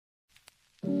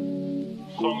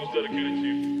song is dedicated to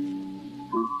you.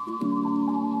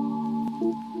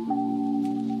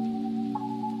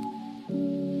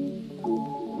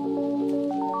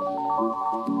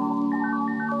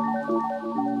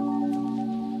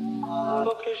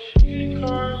 Look at she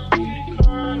can't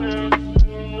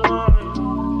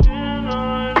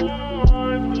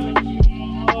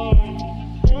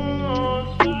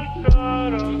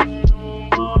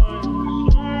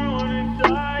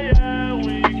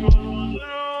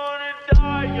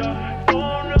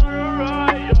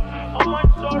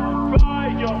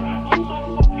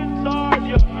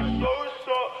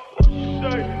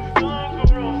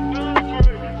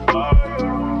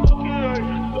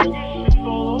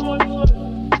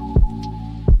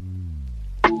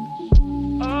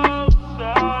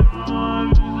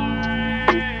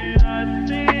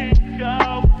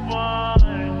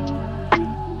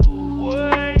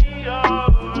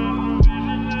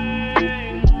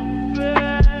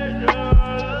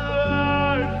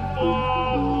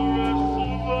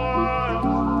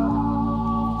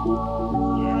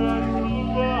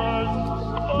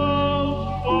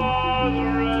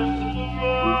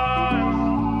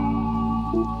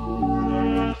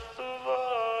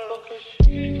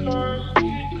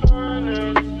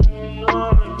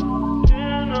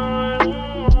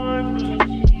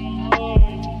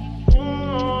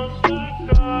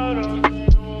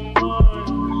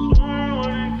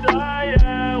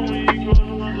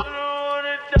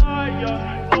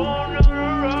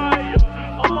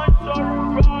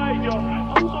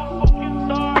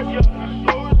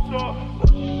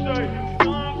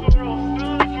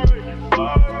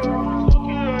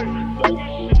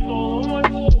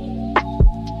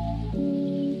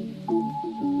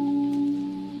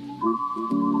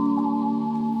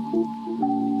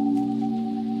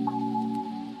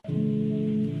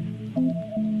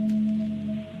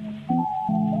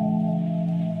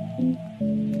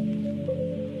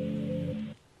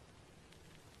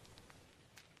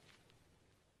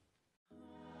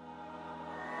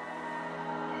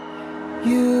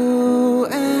You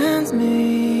and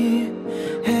me,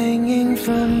 hanging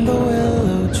from the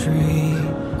willow tree,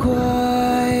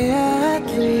 quietly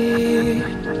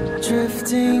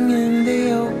drifting in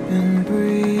the open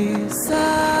breeze.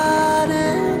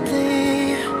 Suddenly,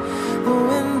 the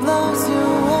wind blows you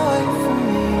away from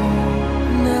me.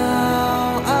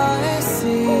 Now I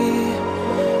see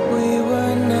we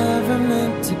were never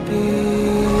meant to be.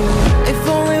 If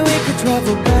only we could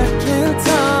travel back in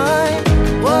time.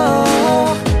 Whoa.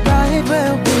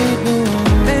 Where we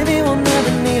belong. Maybe we'll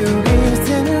never need a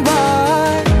reason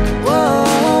why.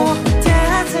 Whoa,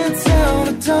 dancing till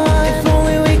the dawn. If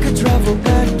only we could travel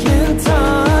back in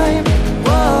time.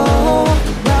 Whoa,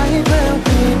 right where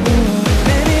we belong.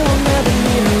 Maybe we'll never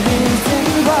need a reason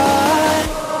why.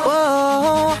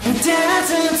 Whoa,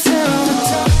 dancing till the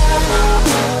dawn.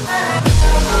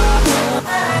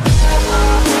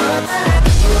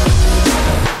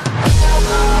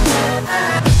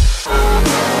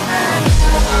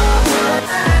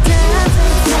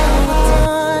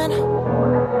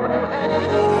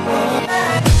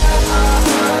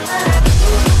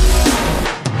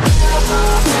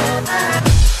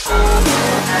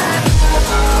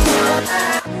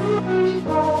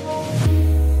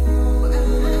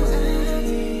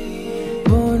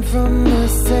 Born from the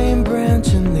same branch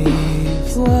and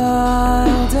leaves,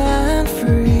 wild and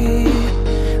free,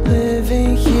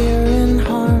 living here in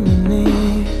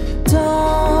harmony.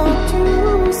 Don't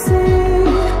you see,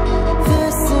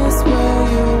 this is where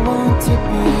you want to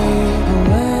be. But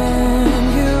when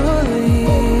you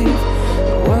leave,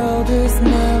 the world is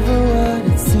never what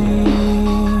it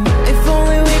seems. If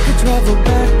only we could travel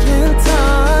back in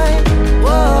time.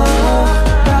 Whoa,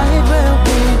 right where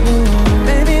we belong.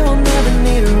 Maybe we'll never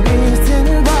need a reason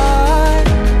why.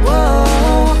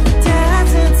 Whoa,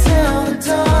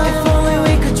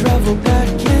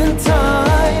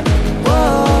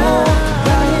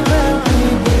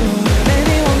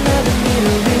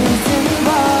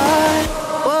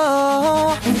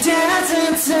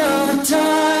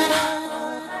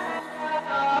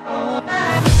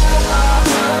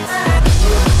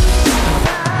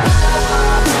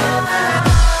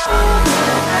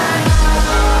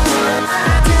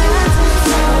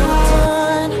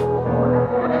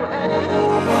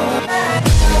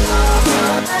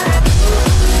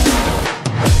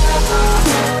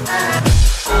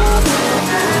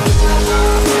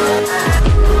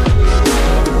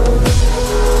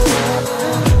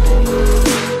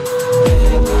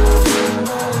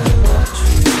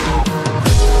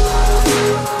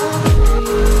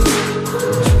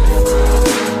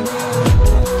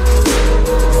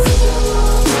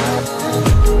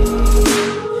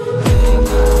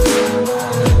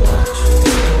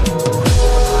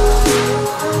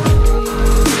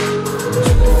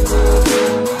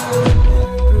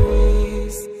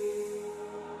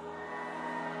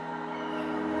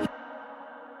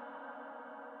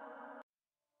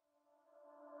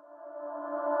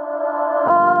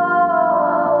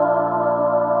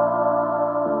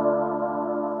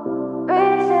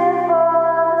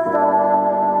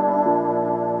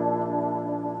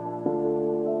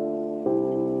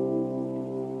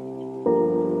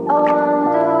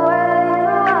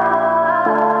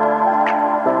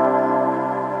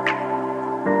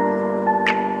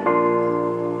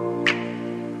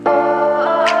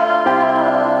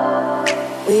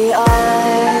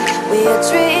 are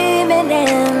dreaming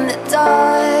in the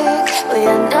dark. We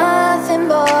are nothing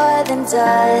more than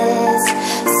dust.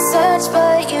 Search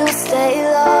but you stay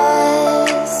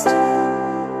lost.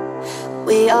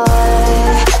 We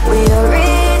are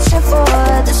reaching for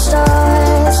the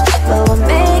stars, but we're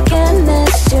making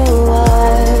this too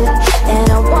hard. And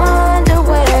I wonder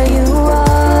where you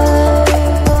are.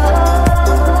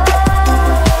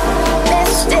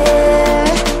 Mysterious,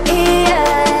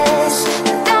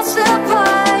 that's the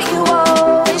part you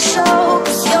always show.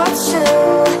 'Cause you're too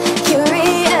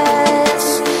curious.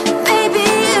 Maybe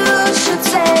you should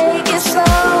take it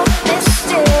slow.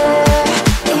 Mysterious,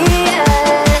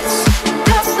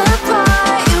 that's the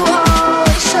part you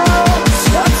always show. 'Cause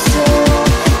you're too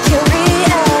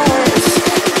curious.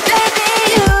 Maybe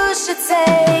you should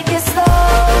take it slow.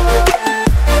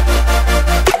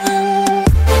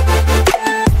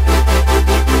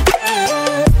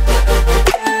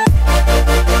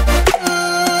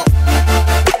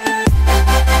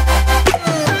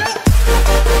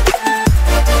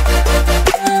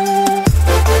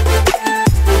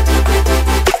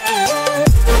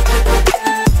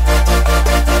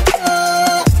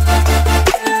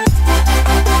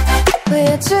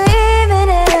 We're dreaming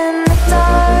in the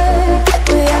dark.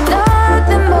 We are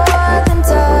nothing more than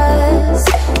dust.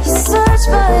 You search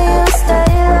but you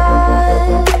stay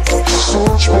lost.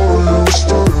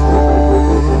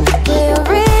 We are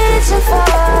reaching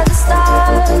for the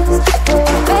stars, but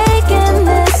we're making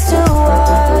this too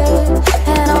hard.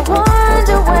 And I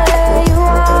wonder where you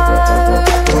are.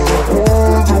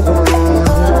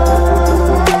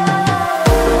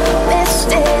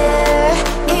 Mysterious,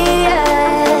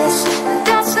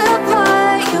 that's the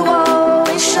part you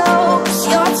always show. 'Cause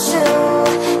you're too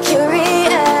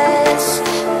curious.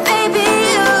 Maybe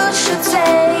you should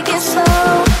take it slow.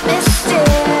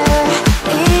 Mysterious,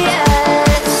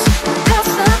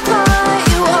 that's the part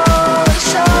you always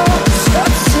show. 'Cause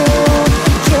you're too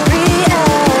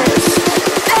curious.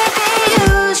 Maybe you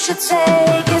should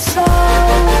take it slow.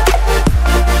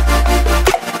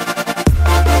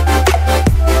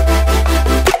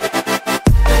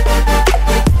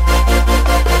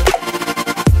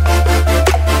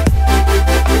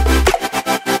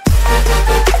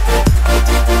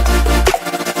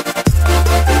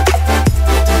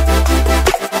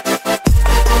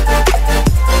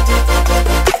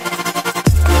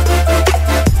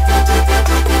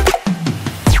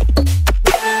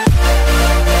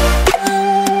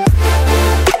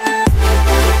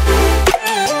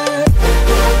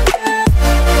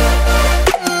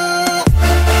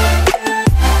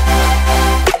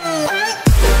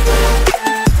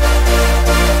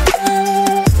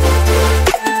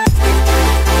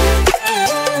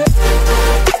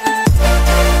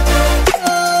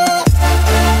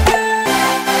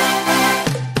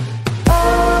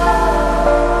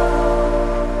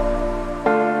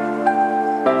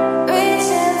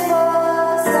 Reaching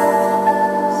for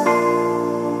stars.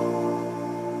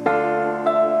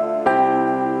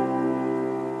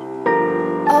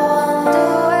 I wonder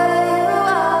where you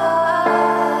are.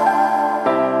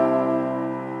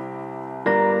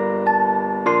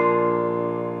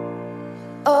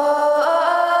 Oh.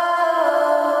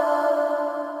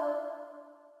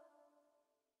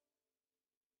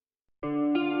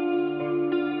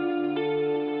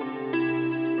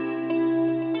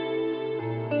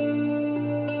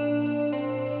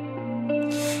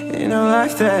 In a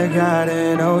life that got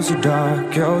it, oh so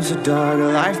dark, oh so dark. A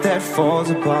life that falls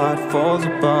apart, falls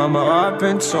apart. My heart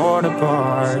been torn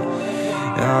apart,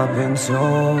 I've been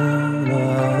torn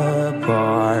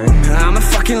apart. I'm a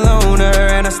fucking loner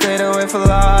and I stayed away for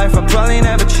life. I'll probably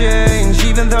never change,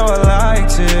 even though I like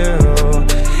to.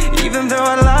 Even though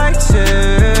I like to,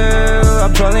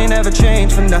 I'll probably never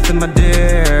change for nothing, my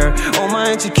dear. All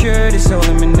my insecurities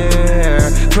holding me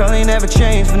near. Probably never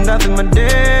change for nothing, my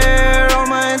dear. All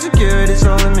my insecurities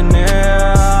holding me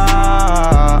near.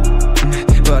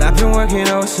 But I've been working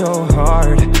oh so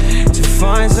hard to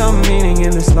find some meaning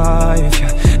in this life,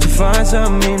 to find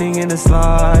some meaning in this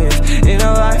life. In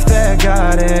a life that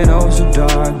got it oh so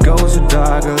dark, oh so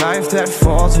dark. A life that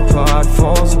falls apart,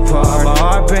 falls apart. My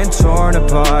heart been torn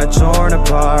apart, torn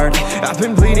apart. I've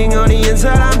been bleeding on the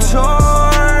inside, I'm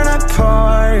torn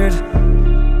apart.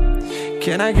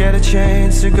 Can I get a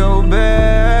chance to go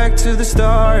back to the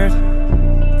start?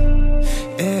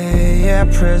 Yeah,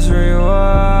 press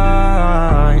rewind.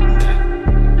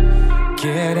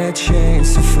 Get a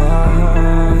chance to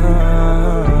find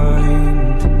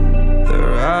the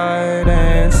right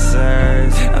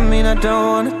answers. I mean, I don't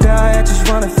wanna die, I just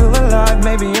wanna feel alive.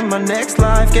 Maybe in my next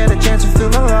life, get a chance to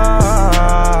feel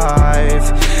alive.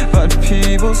 But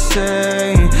people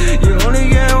say you only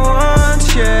get one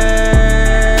chance.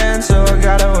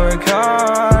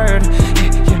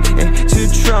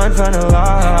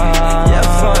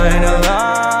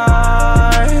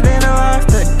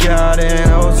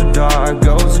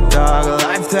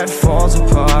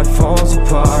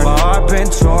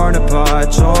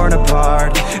 apart, torn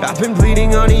apart. I've been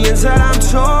bleeding on the inside, I'm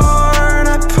torn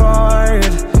apart.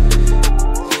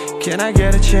 Can I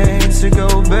get a chance to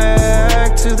go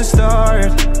back to the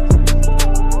start?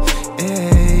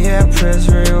 Yeah, press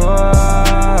rewind.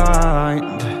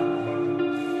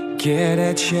 Get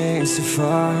a chance to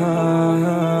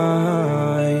find.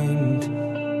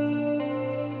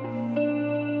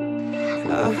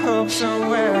 I hope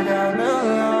somewhere down the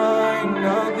line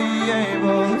I'll be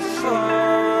able to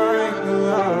find the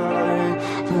light,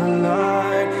 the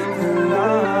light, the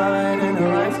light in a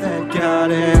life that got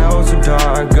it. Goes so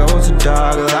dark, goes so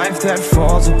dark. A life that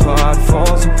falls apart,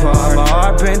 falls apart. My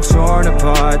heart been torn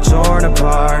apart, torn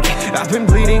apart. I've been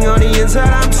bleeding on the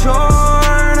inside, I'm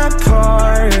torn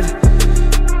apart.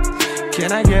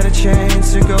 Can I get a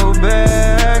chance to go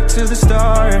back to the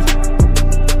start?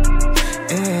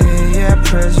 Yeah,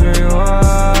 press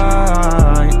rewind.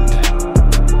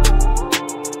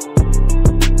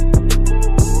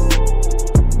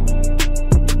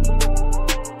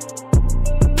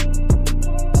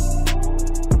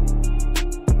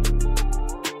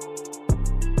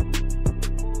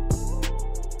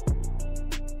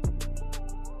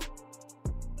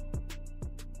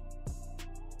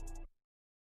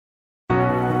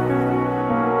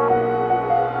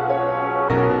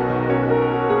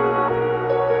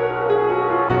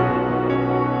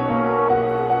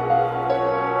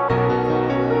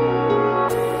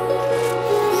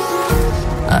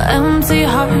 Empty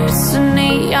hearts and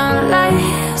neon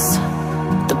lights,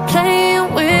 they're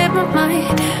playing with my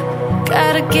mind.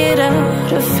 Gotta get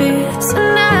out of here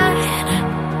tonight.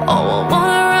 Oh, I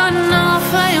wanna run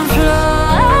off and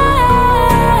fly.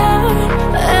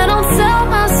 And I'll tell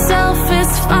myself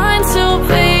it's fine to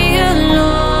be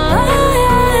alone,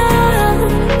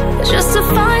 just to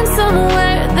find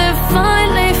somewhere that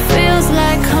finally feels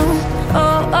like home.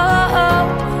 Oh, oh, oh.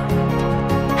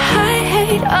 I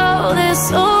hate all this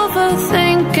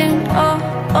overthinking. Oh,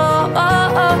 oh,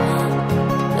 oh, oh.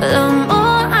 The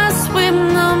more I swim,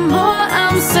 the more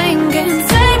I'm sinking.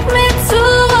 Take me to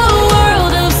a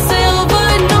world of silver.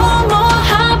 No more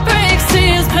heartbreaks,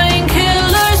 tears,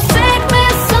 painkillers. Take me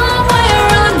somewhere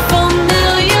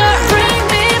unfamiliar. Bring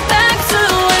me back to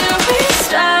where we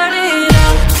started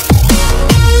out.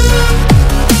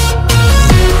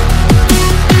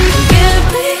 Get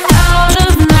me out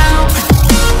of now,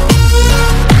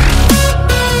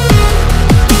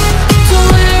 to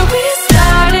where we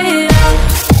started out.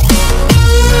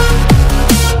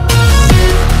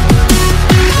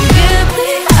 Get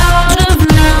me out of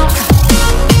now,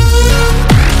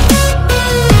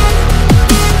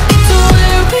 to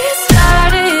where we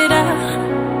started out.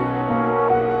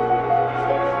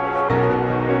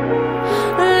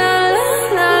 La la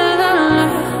la la la,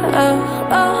 oh,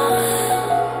 oh.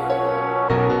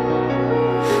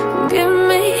 Get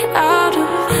me out of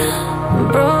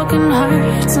broken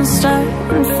hearts and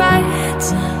starting fights,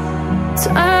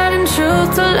 turning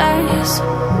truth to lies.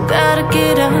 Gotta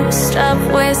get up, stop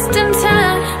wasting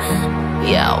time.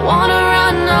 Yeah, I wanna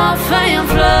run off